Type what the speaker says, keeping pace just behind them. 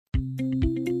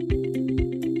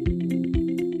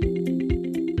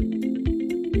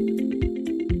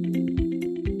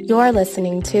You're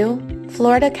listening to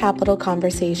Florida Capital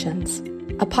Conversations,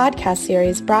 a podcast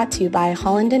series brought to you by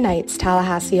Holland & Knight's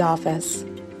Tallahassee office.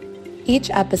 Each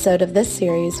episode of this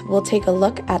series will take a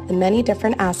look at the many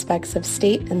different aspects of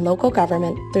state and local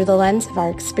government through the lens of our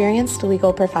experienced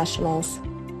legal professionals.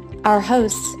 Our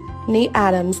hosts, Nate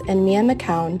Adams and Mia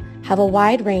McCown, have a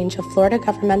wide range of Florida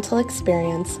governmental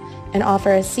experience and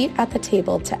offer a seat at the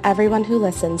table to everyone who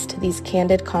listens to these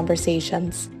candid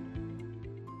conversations.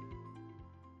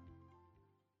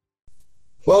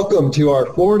 Welcome to our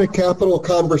Florida Capital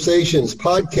Conversations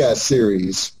podcast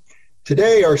series.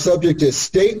 Today, our subject is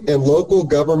state and local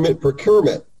government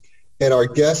procurement, and our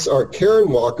guests are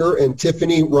Karen Walker and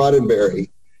Tiffany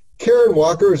Roddenberry. Karen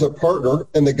Walker is a partner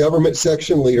and the government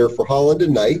section leader for Holland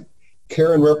 & Knight.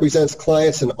 Karen represents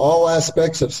clients in all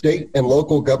aspects of state and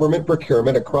local government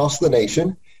procurement across the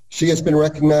nation. She has been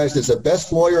recognized as the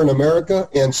best lawyer in America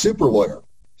and super lawyer.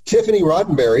 Tiffany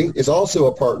Roddenberry is also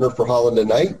a partner for Holland &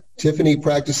 Knight. Tiffany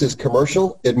practices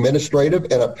commercial, administrative,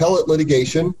 and appellate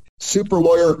litigation. Super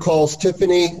lawyer calls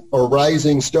Tiffany a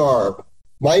rising star.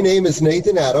 My name is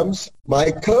Nathan Adams.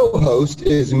 My co-host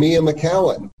is Mia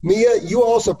McCown. Mia, you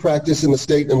also practice in the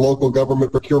state and local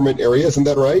government procurement area, isn't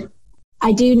that right?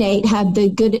 I do, Nate, have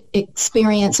the good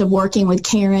experience of working with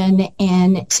Karen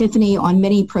and Tiffany on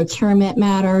many procurement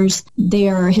matters.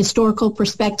 Their historical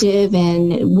perspective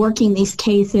and working these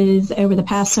cases over the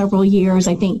past several years,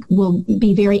 I think, will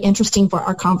be very interesting for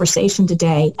our conversation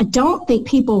today. I don't think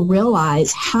people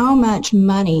realize how much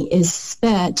money is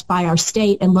spent by our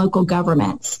state and local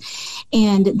governments.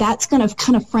 And that's going to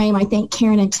kind of frame, I think,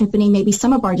 Karen and Tiffany, maybe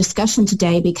some of our discussion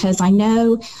today, because I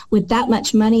know with that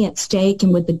much money at stake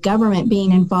and with the government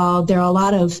being involved, there are a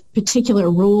lot of particular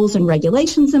rules and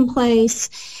regulations in place.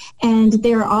 And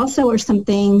there also are some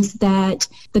things that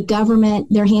the government,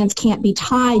 their hands can't be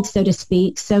tied, so to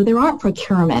speak. So there aren't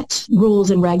procurement rules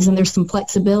and regs, and there's some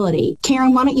flexibility.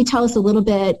 Karen, why don't you tell us a little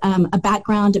bit a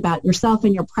background about yourself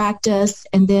and your practice,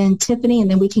 and then Tiffany,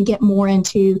 and then we can get more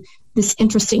into this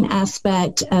interesting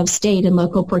aspect of state and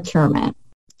local procurement.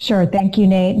 Sure. Thank you,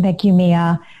 Nate. Thank you,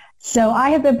 Mia. So I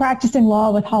have been practicing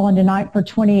law with Holland & Knight for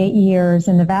 28 years,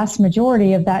 and the vast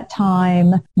majority of that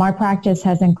time, my practice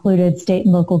has included state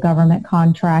and local government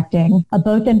contracting,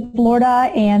 both in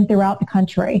Florida and throughout the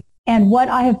country. And what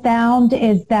I have found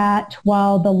is that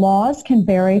while the laws can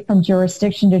vary from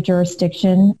jurisdiction to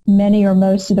jurisdiction, many or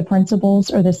most of the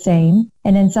principles are the same.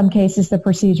 And in some cases, the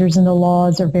procedures and the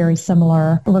laws are very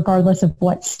similar, regardless of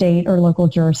what state or local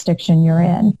jurisdiction you're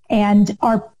in. And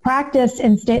our practice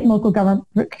in state and local government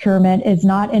procurement is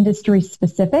not industry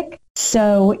specific.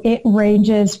 So it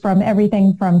ranges from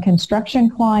everything from construction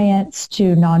clients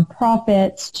to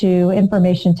nonprofits to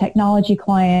information technology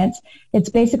clients. It's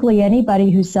basically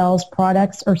anybody who sells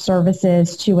products or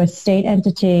services to a state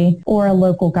entity or a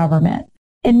local government.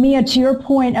 And Mia, to your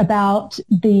point about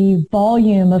the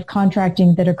volume of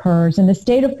contracting that occurs, in the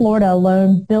state of Florida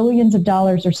alone, billions of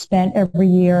dollars are spent every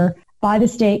year by the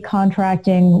state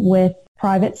contracting with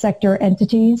private sector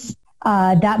entities.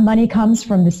 That money comes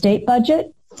from the state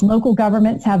budget. Local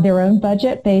governments have their own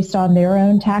budget based on their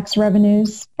own tax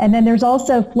revenues. And then there's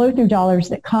also flow-through dollars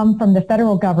that come from the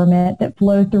federal government that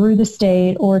flow through the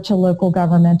state or to local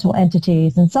governmental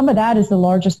entities. And some of that is the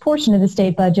largest portion of the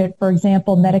state budget, for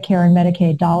example, Medicare and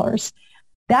Medicaid dollars.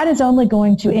 That is only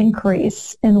going to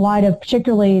increase in light of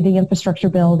particularly the infrastructure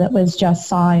bill that was just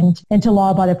signed into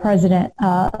law by the president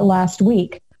last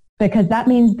week, because that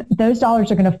means those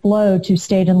dollars are going to flow to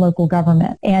state and local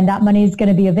government. And that money is going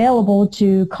to be available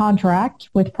to contract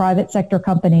with private sector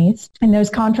companies. And those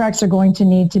contracts are going to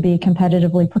need to be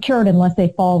competitively procured unless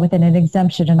they fall within an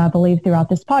exemption. And I believe throughout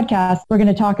this podcast, we're going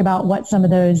to talk about what some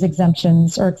of those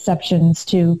exemptions or exceptions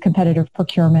to competitive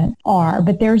procurement are.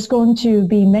 But there's going to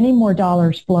be many more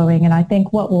dollars flowing. And I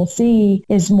think what we'll see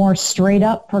is more straight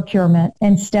up procurement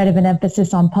instead of an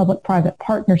emphasis on public-private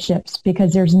partnerships,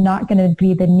 because there's not going to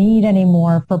be the need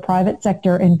anymore for private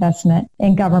sector investment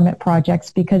in government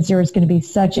projects because there is going to be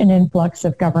such an influx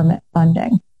of government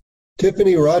funding.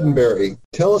 Tiffany Roddenberry,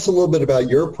 tell us a little bit about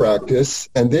your practice.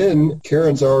 And then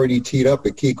Karen's already teed up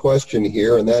a key question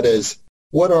here, and that is,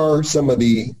 what are some of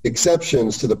the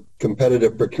exceptions to the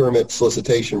competitive procurement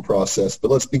solicitation process?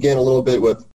 But let's begin a little bit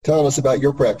with telling us about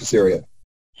your practice area.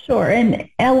 Sure, and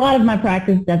a lot of my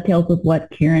practice dovetails with what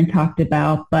Karen talked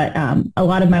about, but a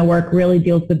lot of my work really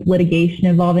deals with litigation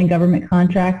involving government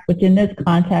contracts, which in this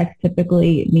context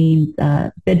typically means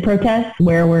bid protests,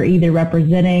 where we're either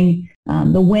representing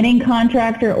the winning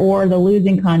contractor or the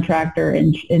losing contractor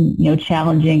in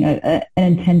challenging an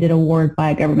intended award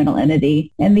by a governmental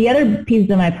entity. And the other piece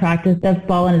of my practice does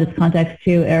fall into this context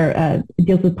too,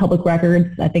 deals with public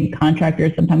records. I think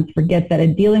contractors sometimes forget that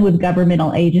in dealing with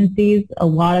governmental agencies, a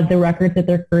lot of the records that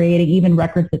they're creating, even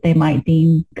records that they might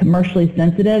deem commercially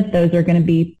sensitive, those are going to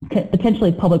be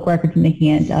potentially public records in the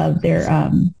hands of their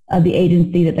of the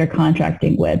agency that they're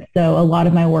contracting with. So a lot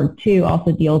of my work too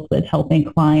also deals with helping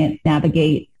clients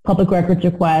navigate public records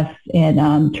requests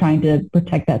and trying to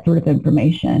protect that sort of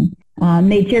information.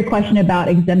 Nate, to your question about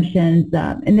exemptions,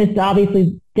 and this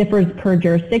obviously differs per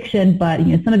jurisdiction, but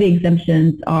some of the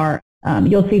exemptions are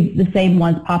you'll see the same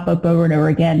ones pop up over and over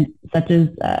again, such as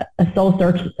a sole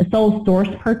source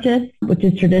purchase, which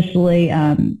is traditionally,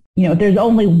 if there's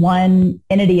only one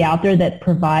entity out there that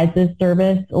provides this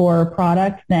service or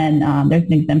product, then there's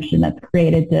an exemption that's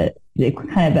created to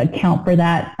kind of account for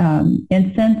that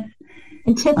instance.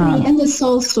 And Tiffany, in the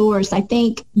sole source, I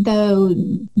think, though,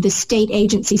 the state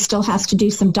agency still has to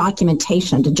do some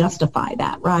documentation to justify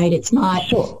that, right? It's not,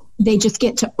 sure. They just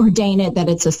get to ordain it that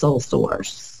it's a sole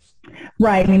source.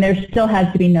 Right. I mean, there still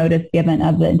has to be notice given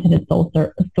of the intended sole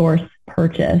source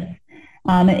purchase.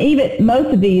 And even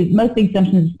most of the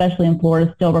exemptions, especially in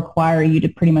Florida, still require you to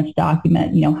pretty much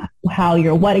document,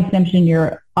 what exemption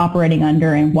you're operating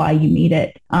under and why you need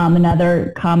it.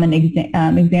 Another common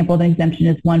example of an exemption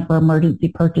is one for emergency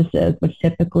purchases, which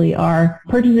typically are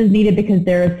purchases needed because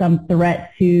there is some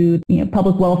threat to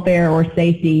public welfare or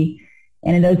safety.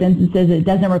 And in those instances, it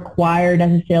doesn't require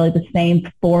necessarily the same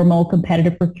formal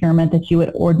competitive procurement that you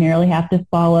would ordinarily have to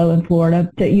follow in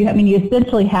Florida. So you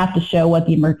essentially have to show what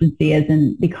the emergency is,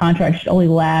 and the contract should only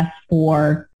last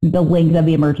for the length of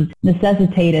the emergency,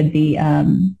 necessitated the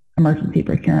emergency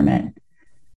procurement.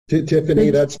 Tiffany,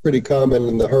 that's pretty common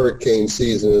in the hurricane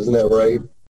season, isn't that right?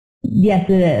 Yes,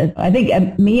 it is. I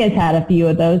think Mia's had a few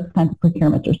of those kinds of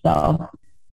procurements herself.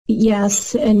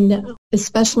 Yes, and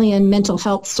especially in mental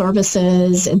health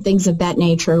services and things of that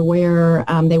nature where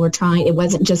they were trying, it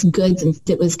wasn't just goods, and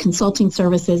it was consulting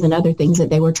services and other things that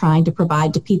they were trying to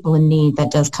provide to people in need.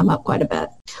 That does come up quite a bit.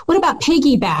 What about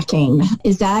piggybacking?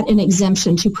 Is that an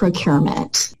exemption to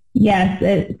procurement? Yes,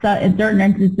 in certain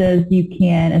instances, you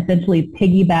can essentially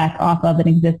piggyback off of an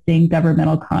existing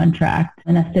governmental contract,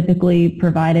 and that's typically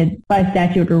provided by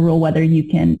statute or rule whether you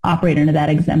can operate under that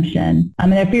exemption.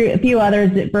 And there are a few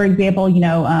others. For example,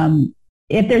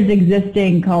 if there's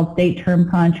existing called state term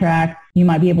contracts, you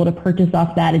might be able to purchase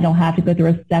off that and don't have to go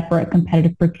through a separate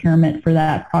competitive procurement for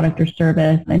that product or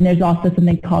service. And there's also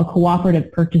something called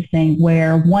cooperative purchasing,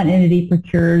 where one entity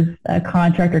procures a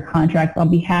contract or contracts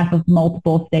on behalf of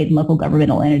multiple state and local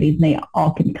governmental entities, and they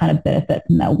all can kind of benefit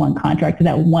from that one contract or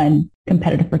that one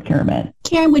competitive procurement.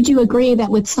 Karen, would you agree that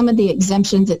with some of the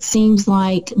exemptions, it seems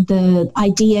like the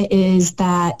idea is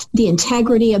that the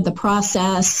integrity of the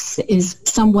process is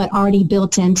somewhat already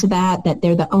built into that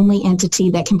they're the only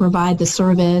entity that can provide the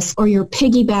service, or you're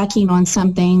piggybacking on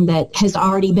something that has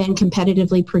already been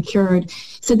competitively procured,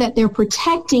 so that they're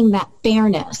protecting that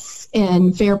fairness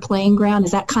and fair playing ground?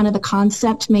 Is that kind of the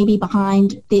concept maybe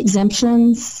behind the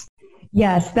exemptions?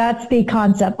 Yes, that's the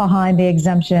concept behind the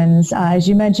exemptions. As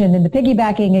you mentioned, in the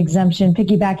piggybacking exemption,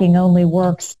 piggybacking only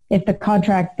works if the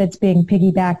contract that's being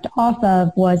piggybacked off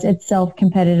of was itself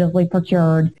competitively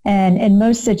procured. And in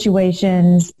most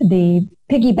situations, the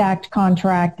piggybacked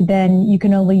contract, then you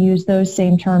can only use those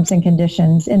same terms and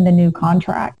conditions in the new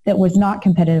contract that was not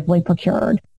competitively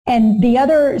procured. And the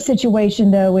other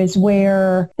situation, though, is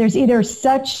where there's either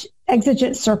such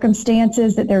exigent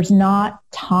circumstances that there's not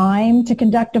time to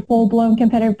conduct a full-blown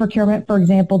competitive procurement, for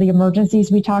example, the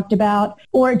emergencies we talked about,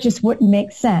 or it just wouldn't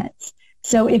make sense.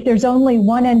 So if there's only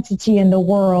one entity in the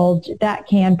world that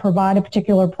can provide a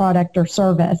particular product or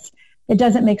service, it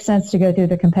doesn't make sense to go through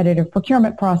the competitive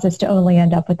procurement process to only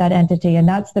end up with that entity, and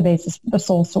that's the basis of the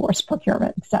sole source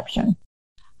procurement exception.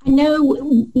 I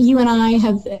know you and I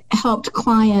have helped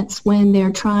clients when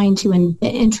they're trying to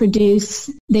introduce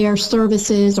their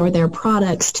services or their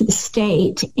products to the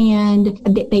state, and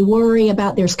they worry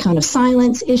about there's kind of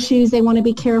silence issues they want to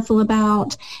be careful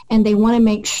about, and they want to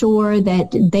make sure that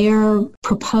their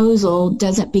proposal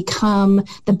doesn't become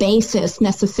the basis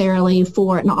necessarily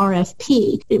for an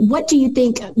RFP. What do you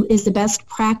think is the best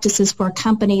practices for a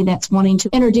company that's wanting to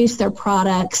introduce their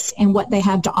products and what they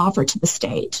have to offer to the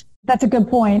state? That's a good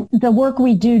point. The work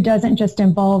we do doesn't just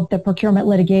involve the procurement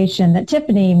litigation that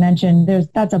Tiffany mentioned.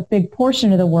 That's a big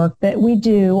portion of the work that we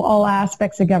do, all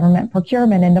aspects of government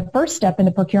procurement. And the first step in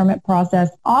the procurement process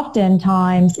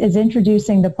oftentimes is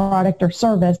introducing the product or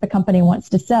service the company wants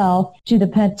to sell to the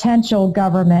potential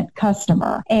government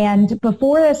customer. And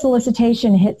before the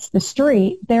solicitation hits the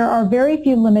street, there are very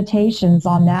few limitations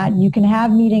on that. You can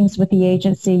have meetings with the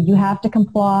agency. You have to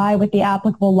comply with the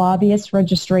applicable lobbyist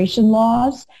registration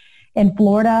laws. In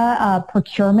Florida,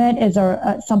 procurement is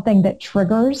something that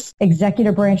triggers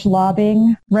executive branch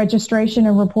lobbying registration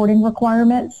and reporting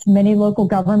requirements. Many local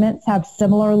governments have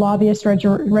similar lobbyist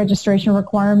registration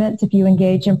requirements if you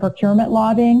engage in procurement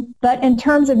lobbying. But in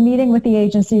terms of meeting with the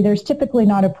agency, there's typically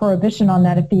not a prohibition on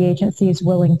that if the agency is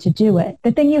willing to do it.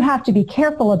 The thing you have to be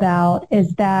careful about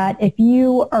is that if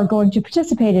you are going to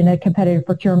participate in a competitive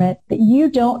procurement, that you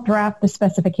don't draft the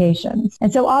specifications.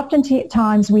 And so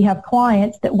oftentimes we have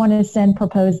clients that want to send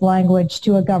proposed language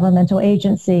to a governmental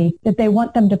agency that they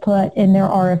want them to put in their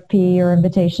RFP or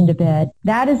invitation to bid.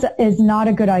 That is not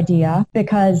a good idea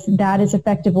because that is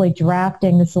effectively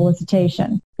drafting the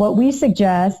solicitation. What we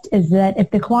suggest is that if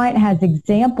the client has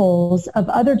examples of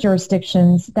other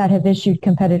jurisdictions that have issued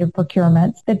competitive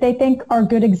procurements that they think are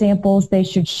good examples they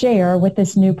should share with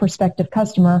this new prospective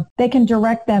customer, they can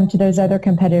direct them to those other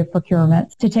competitive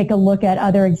procurements to take a look at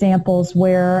other examples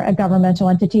where a governmental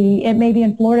entity, it may be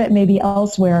in Florida, it may be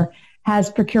elsewhere, has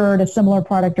procured a similar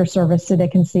product or service so they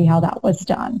can see how that was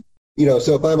done.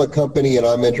 So if I'm a company and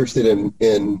I'm interested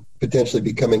in potentially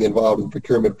becoming involved in the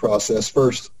procurement process,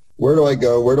 first, where do I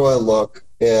go? Where do I look?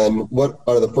 And what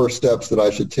are the first steps that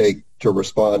I should take to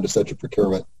respond to such a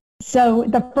procurement? So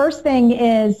the first thing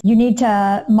is you need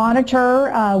to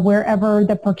monitor wherever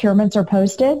the procurements are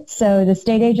posted. So the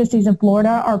state agencies in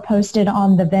Florida are posted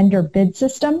on the vendor bid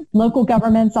system. Local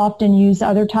governments often use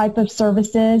other type of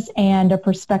services, and a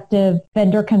prospective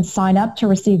vendor can sign up to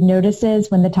receive notices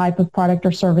when the type of product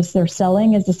or service they're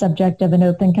selling is the subject of an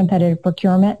open competitive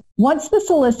procurement. Once the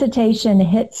solicitation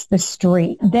hits the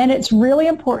street, then it's really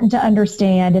important to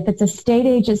understand if it's a state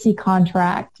agency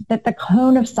contract that the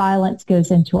cone of silence goes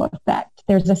into effect.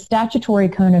 There's a statutory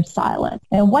cone of silence.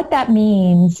 And what that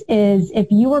means is if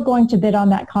you are going to bid on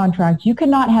that contract, you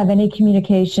cannot have any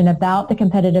communication about the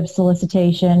competitive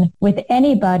solicitation with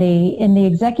anybody in the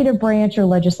executive branch or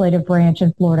legislative branch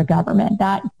in Florida government.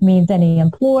 That means any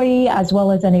employee as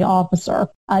well as any officer.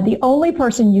 The only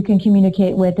person you can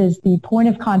communicate with is the point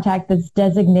of contact that's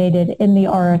designated in the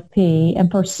RFP and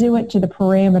pursuant to the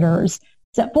parameters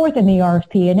set forth in the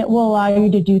RFP, and it will allow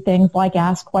you to do things like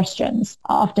ask questions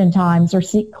oftentimes or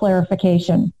seek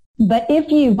clarification. But if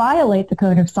you violate the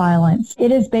code of silence,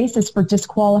 it is basis for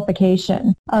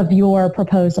disqualification of your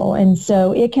proposal. And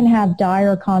so it can have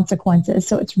dire consequences.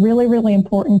 So it's really, really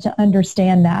important to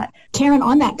understand that. Karen,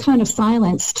 on that cone of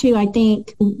silence, too, I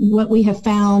think what we have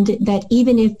found that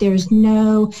even if there's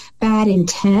no bad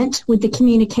intent with the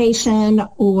communication,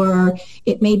 or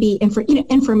it may be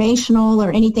informational or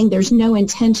anything, there's no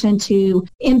intention to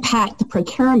impact the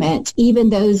procurement, even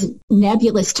those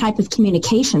nebulous type of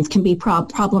communications can be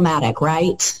problematic,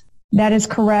 right? That is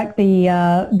correct.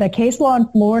 The case law in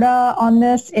Florida on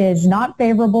this is not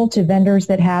favorable to vendors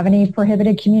that have any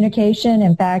prohibited communication.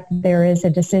 In fact, there is a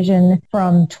decision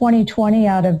from 2020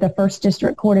 out of the First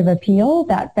District Court of Appeal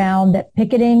that found that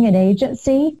picketing an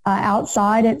agency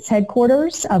outside its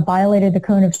headquarters violated the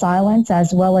cone of silence,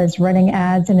 as well as running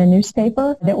ads in a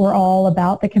newspaper that were all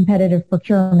about the competitive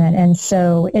procurement. And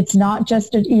so it's not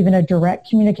just even a direct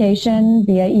communication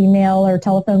via email or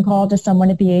telephone call to someone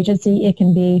at the agency. It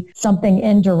can be something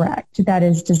indirect that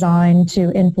is designed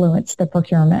to influence the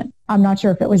procurement. I'm not sure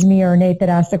if it was me or Nate that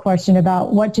asked the question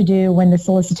about what to do when the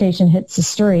solicitation hits the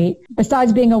street.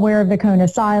 Besides being aware of the cone of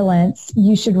silence,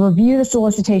 you should review the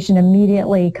solicitation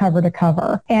immediately cover to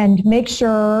cover and make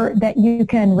sure that you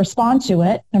can respond to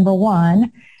it, number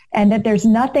one, and that there's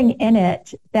nothing in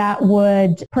it that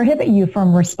would prohibit you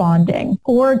from responding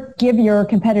or give your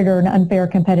competitor an unfair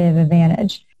competitive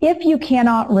advantage. If you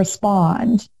cannot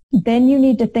respond, then you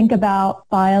need to think about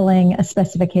filing a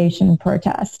specification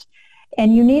protest.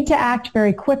 And you need to act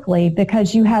very quickly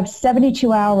because you have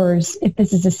 72 hours, if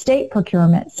this is a state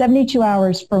procurement, 72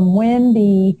 hours from when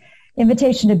the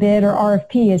invitation to bid or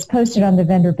RFP is posted on the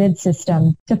vendor bid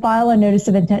system to file a notice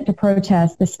of intent to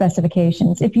protest the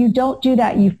specifications. If you don't do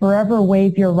that, you forever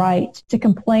waive your right to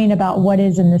complain about what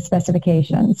is in the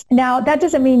specifications. Now, that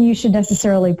doesn't mean you should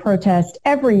necessarily protest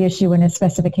every issue in a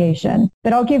specification,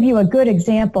 but I'll give you a good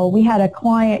example. We had a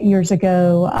client years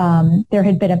ago, there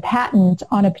had been a patent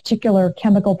on a particular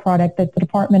chemical product that the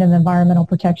Department of Environmental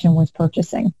Protection was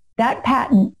purchasing. That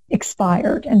patent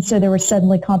expired. And so there was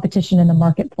suddenly competition in the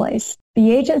marketplace.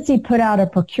 The agency put out a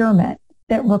procurement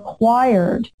that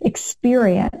required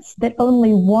experience that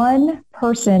only one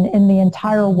person in the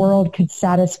entire world could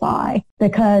satisfy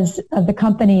because of the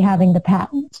company having the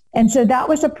patent. And so that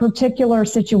was a particular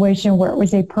situation where it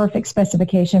was a perfect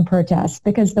specification protest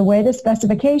because the way the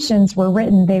specifications were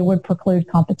written, they would preclude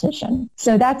competition.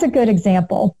 So that's a good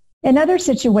example. In other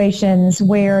situations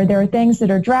where there are things that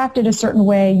are drafted a certain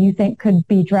way you think could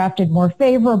be drafted more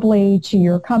favorably to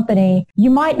your company,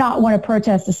 you might not want to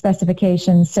protest the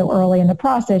specifications so early in the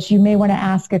process. You may want to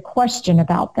ask a question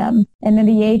about them. And then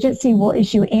the agency will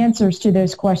issue answers to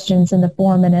those questions in the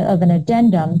form of an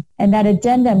addendum. And that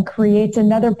addendum creates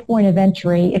another point of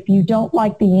entry. If you don't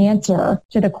like the answer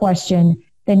to the question,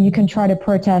 then you can try to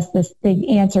protest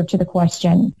the answer to the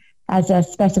question as a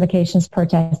specifications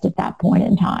protest at that point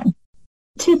in time.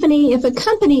 Tiffany, if a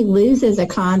company loses a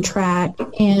contract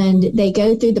and they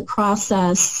go through the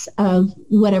process of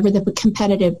whatever the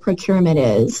competitive procurement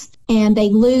is, and they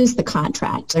lose the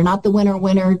contract, they're not the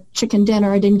winner, chicken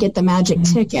dinner, didn't get the magic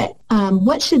ticket,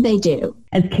 what should they do?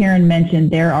 As Karen mentioned,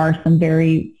 there are some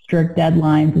very strict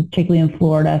deadlines, particularly in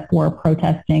Florida, for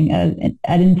protesting an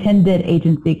intended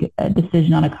agency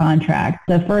decision on a contract.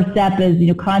 The first step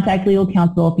is, contact legal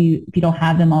counsel if you don't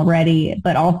have them already,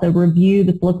 but also review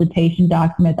the solicitation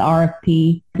document, the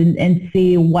RFP, and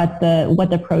see what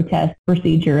the protest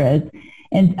procedure is.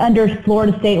 And under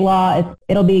Florida state law,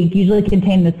 it'll be usually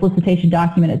contained in the solicitation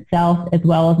document itself, as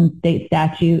well as in state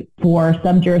statute. For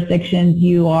some jurisdictions,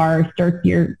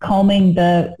 you're combing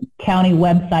the county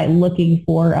website looking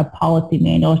for a policy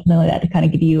manual or something like that to kind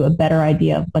of give you a better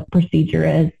idea of what the procedure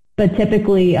is. But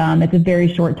typically, it's a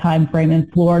very short time frame. In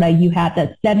Florida, you have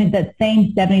that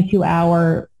same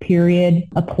 72-hour period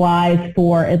applies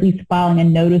for at least filing a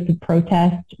notice of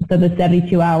protest. So the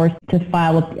 72 hours to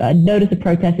file a notice of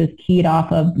protest is keyed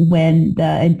off of when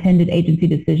the intended agency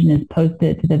decision is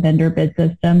posted to the vendor bid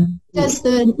system. Does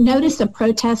the notice of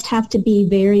protest have to be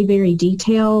very, very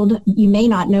detailed? You may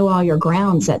not know all your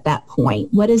grounds at that point.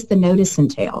 What does the notice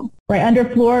entail? Right. Under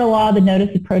Florida law, the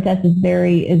notice of protest is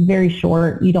very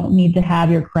short. You don't need to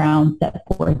have your grounds set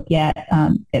forth yet.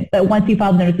 But once you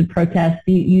file the notice of protest,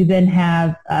 you then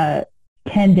have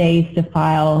 10 days to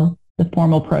file the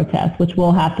formal protest, which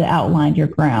will have to outline your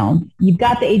grounds. You've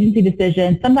got the agency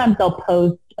decision. Sometimes they'll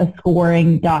post a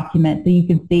scoring document so you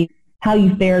can see how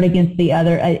you fared against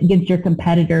your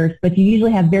competitors, but you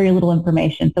usually have very little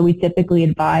information. So we typically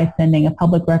advise sending a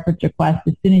public records request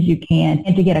as soon as you can,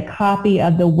 and to get a copy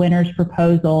of the winner's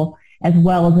proposal as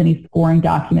well as any scoring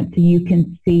documents so you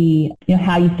can see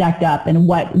how you stacked up and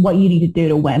what you need to do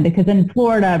to win. Because in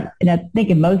Florida, and I think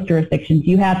in most jurisdictions,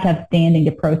 you have to have standing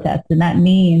to protest, and that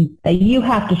means that you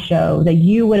have to show that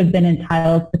you would have been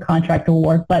entitled to the contract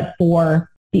award but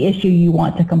for the issue you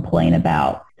want to complain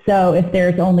about. So if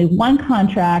there's only one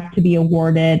contract to be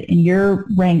awarded and you're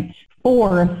ranked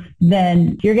fourth,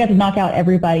 then you're going to knock out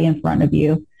everybody in front of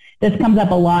you. This comes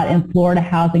up a lot in Florida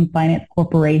Housing Finance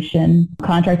Corporation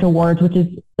contract awards,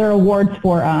 they're awards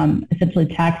for essentially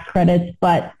tax credits,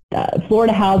 but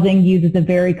Florida Housing uses a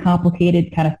very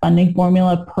complicated kind of funding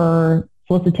formula per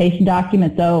solicitation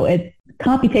document. So it's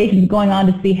computations going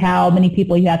on to see how many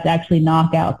people you have to actually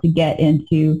knock out to get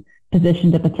into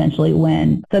position to potentially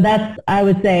win. So that's, I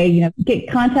would say, get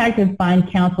contact and find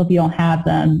counsel if you don't have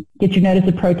them. Get your notice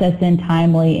of protest in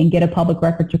timely and get a public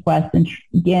records request and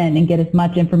get as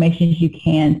much information as you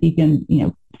can so you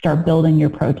can, start building your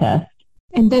protest.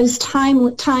 And those time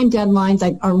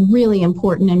deadlines are really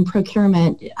important in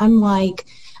procurement. Unlike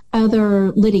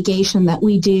other litigation that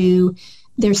we do,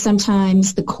 there's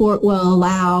sometimes the court will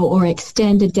allow or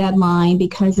extend a deadline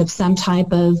because of some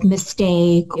type of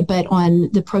mistake. But on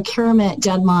the procurement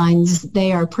deadlines,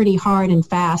 they are pretty hard and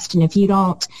fast. And if you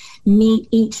don't meet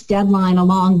each deadline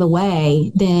along the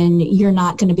way, then you're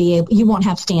not going to be able, you won't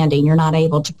have standing. You're not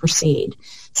able to proceed.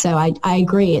 So I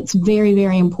agree. It's very,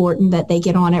 very important that they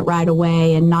get on it right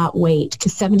away and not wait,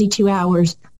 because 72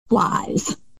 hours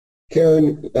flies.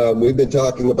 Karen, we've been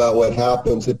talking about what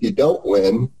happens if you don't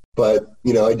win. But,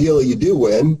 ideally you do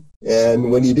win. And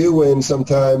when you do win,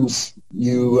 sometimes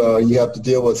you have to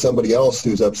deal with somebody else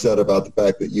who's upset about the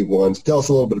fact that you won. So tell us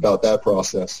a little bit about that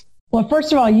process. Well,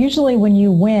 first of all, usually when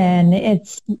you win,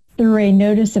 it's through a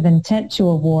notice of intent to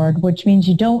award, which means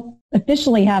you don't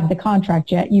officially have the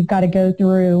contract yet. You've got to go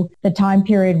through the time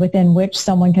period within which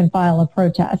someone can file a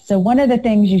protest. So one of the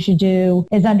things you should do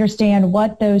is understand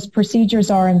what those procedures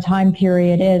are and time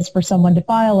period is for someone to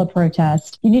file a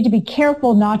protest. You need to be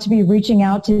careful not to be reaching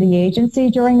out to the agency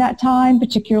during that time,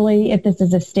 particularly if this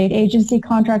is a state agency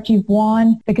contract you've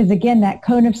won, because again, that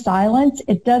cone of silence,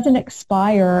 it doesn't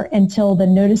expire until the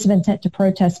notice of intent to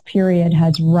protest period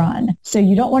has run. So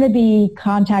you don't want to be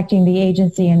contacting the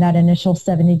agency in that initial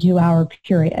 72-hour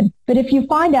period. But if you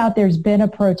find out there's been a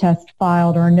protest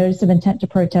filed or a notice of intent to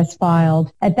protest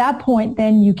filed, at that point,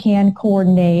 then you can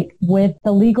coordinate with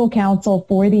the legal counsel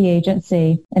for the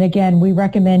agency. And again, we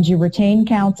recommend you retain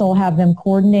counsel, have them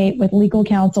coordinate with legal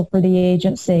counsel for the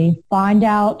agency, find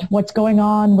out what's going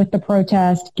on with the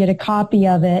protest, get a copy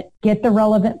of it, get the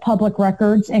relevant public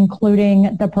records,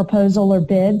 including the proposal or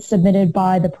bid submitted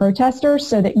by the protesters,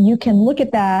 so that you can look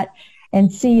at that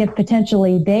and see if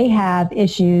potentially they have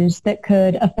issues that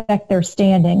could affect their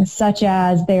standing, such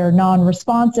as they are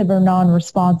non-responsive or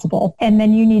non-responsible. And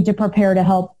then you need to prepare to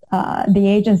help the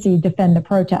agency defend the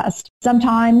protest.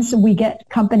 Sometimes we get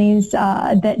companies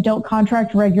that don't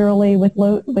contract regularly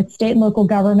with state and local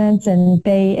governments, and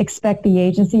they expect the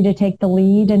agency to take the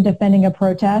lead in defending a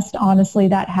protest. Honestly,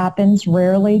 that happens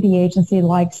rarely. The agency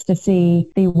likes to see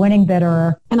the winning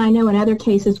bidder. And I know in other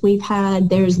cases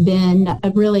there's been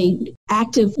a really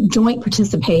active joint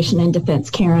participation in defense,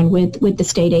 Karen, with the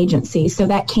state agency. So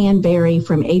that can vary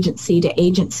from agency to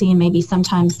agency, and maybe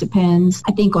sometimes depends,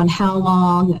 I think, on how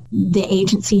long the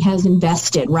agency has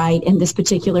invested, right, in this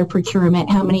particular procurement,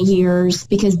 how many years,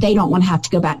 because they don't want to have to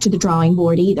go back to the drawing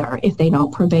board either if they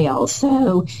don't prevail.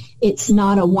 So it's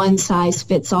not a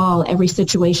one-size-fits-all. Every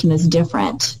situation is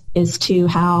different as to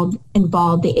how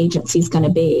involved the agency is going to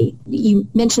be. You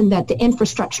mentioned that the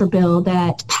infrastructure bill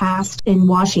that passed in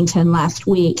Washington last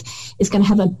week is going to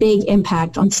have a big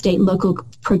impact on state and local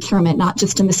procurement, not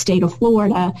just in the state of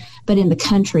Florida, but in the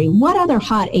country. What other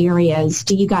hot areas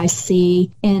do you guys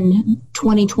see in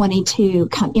 2022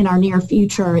 in our near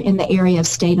future in the area of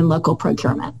state and local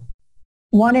procurement?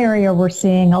 One area we're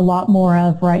seeing a lot more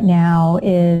of right now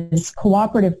is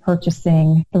cooperative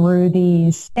purchasing through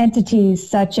these entities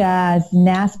such as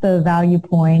NASPO Value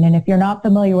Point. And if you're not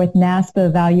familiar with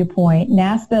NASPO Value Point,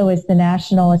 NASPO is the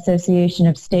National Association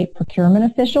of State Procurement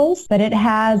Officials, but it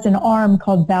has an arm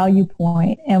called Value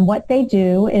Point. And what they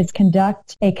do is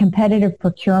conduct a competitive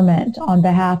procurement on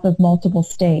behalf of multiple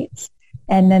states.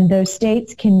 And then those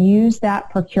states can use that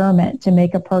procurement to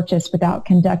make a purchase without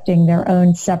conducting their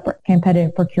own separate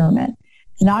competitive procurement.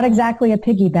 It's not exactly a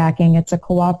piggybacking, it's a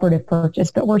cooperative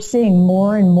purchase, but we're seeing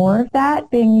more and more of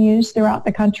that being used throughout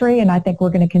the country. And I think we're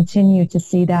going to continue to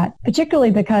see that,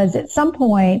 particularly because at some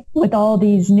point, with all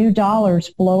these new dollars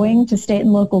flowing to state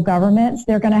and local governments,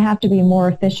 they're going to have to be more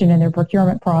efficient in their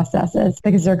procurement processes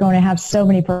because they're going to have so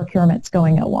many procurements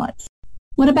going at once.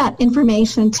 What about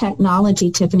information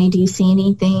technology, Tiffany? Do you see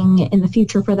anything in the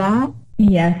future for that?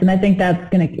 Yes, and I think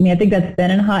that's been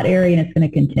a hot area, and it's going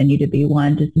to continue to be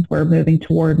one, just as we're moving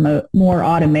toward more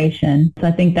automation. So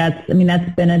I think that's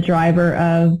been a driver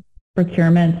of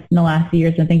procurement in the last few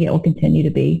years, and I think it will continue to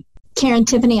be. Karen,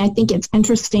 Tiffany, I think it's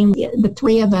interesting. The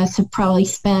three of us have probably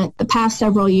spent the past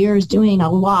several years doing a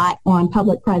lot on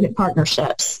public-private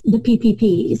partnerships, the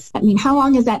PPPs. I mean, how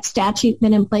long has that statute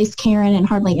been in place, Karen, and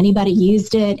hardly anybody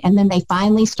used it? And then they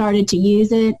finally started to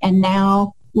use it, and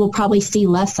now we'll probably see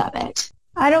less of it.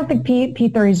 I don't think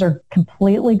P3s are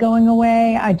completely going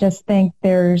away. I just think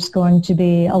there's going to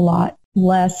be a lot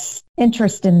less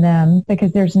interest in them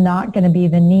because there's not going to be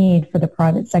the need for the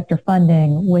private sector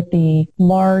funding with the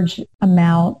large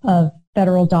amount of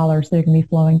federal dollars that are going to be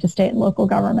flowing to state and local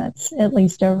governments, at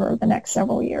least over the next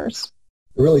several years.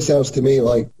 It really sounds to me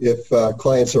like if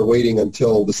clients are waiting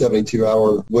until the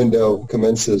 72-hour window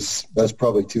commences, that's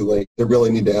probably too late. They really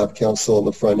need to have counsel on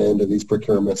the front end of these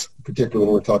procurements, particularly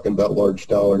when we're talking about large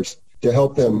dollars, to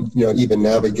help them, even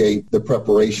navigate the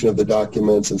preparation of the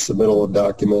documents and submittal of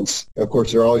documents. Of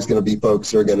course, there are always going to be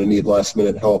folks that are going to need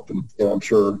last-minute help, and I'm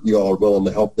sure you all are willing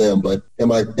to help them. But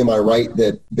am I right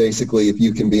that basically if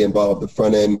you can be involved at the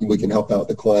front end, we can help out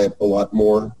the client a lot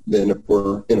more than if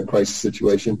we're in a crisis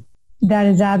situation? That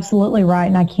is absolutely right.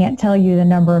 And I can't tell you the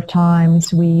number of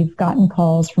times we've gotten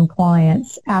calls from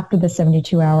clients after the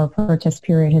 72-hour protest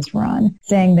period has run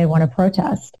saying they want to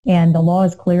protest. And the law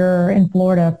is clear in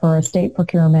Florida for a state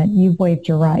procurement. You've waived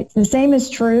your rights. The same is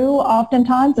true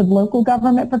oftentimes of local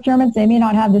government procurements. They may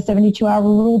not have the 72-hour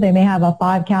rule. They may have a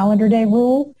 5 calendar day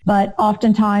rule. But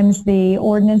oftentimes the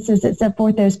ordinances that set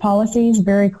forth those policies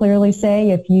very clearly say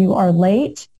if you are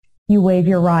late, you waive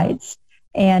your rights.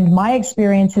 And my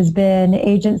experience has been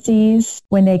agencies,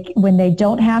 when they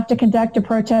don't have to conduct a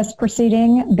protest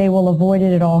proceeding, they will avoid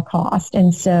it at all costs.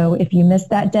 And so if you miss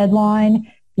that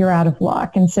deadline, you're out of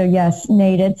luck. And so, yes,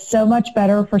 Nate, it's so much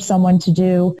better for someone to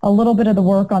do a little bit of the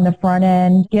work on the front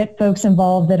end, get folks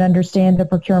involved that understand the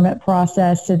procurement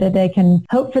process so that they can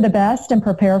hope for the best and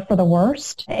prepare for the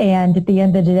worst. And at the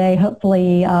end of the day,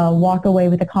 hopefully walk away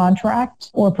with a contract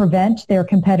or prevent their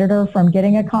competitor from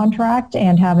getting a contract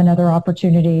and have another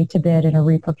opportunity to bid in a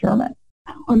reprocurement.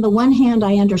 On the one hand,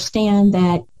 I understand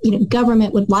that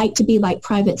government would like to be like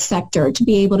private sector, to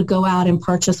be able to go out and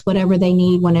purchase whatever they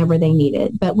need whenever they need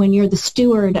it. But when you're the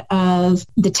steward of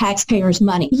the taxpayers'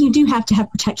 money, you do have to have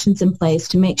protections in place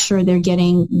to make sure they're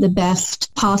getting the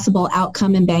best possible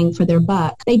outcome and bang for their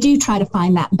buck. They do try to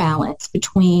find that balance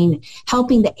between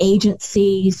helping the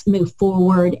agencies move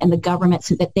forward and the government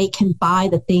so that they can buy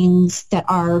the things that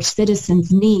our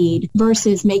citizens need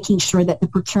versus making sure that the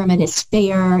procurement is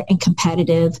fair and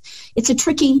competitive. It's a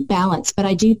tricky balance, but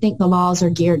I do think the laws are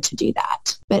geared to do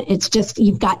that. But it's just,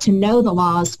 you've got to know the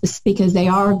laws because they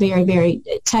are very, very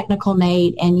technical,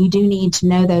 Nate, and you do need to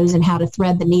know those and how to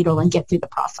thread the needle and get through the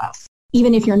process.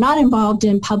 Even if you're not involved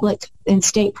in public and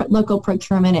state local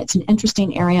procurement, it's an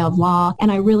interesting area of law.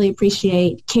 And I really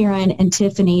appreciate Karen and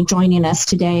Tiffany joining us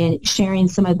today and sharing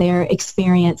some of their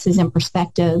experiences and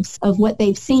perspectives of what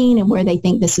they've seen and where they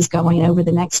think this is going over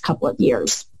the next couple of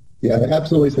years. Yeah,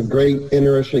 absolutely. Some great,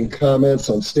 interesting comments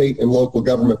on state and local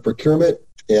government procurement.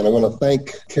 And I want to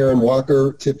thank Karen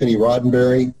Walker, Tiffany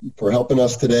Roddenberry for helping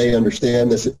us today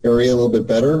understand this area a little bit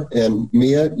better. And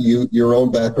Mia, your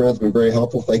own background has been very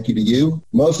helpful. Thank you to you.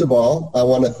 Most of all, I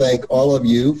want to thank all of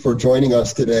you for joining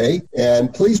us today.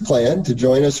 And please plan to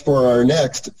join us for our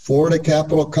next Florida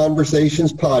Capital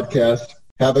Conversations podcast.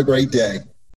 Have a great day.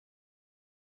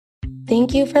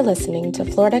 Thank you for listening to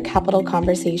Florida Capital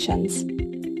Conversations.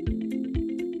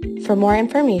 For more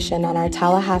information on our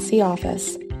Tallahassee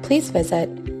office, please visit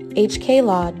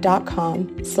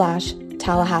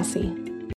hklaw.com/Tallahassee.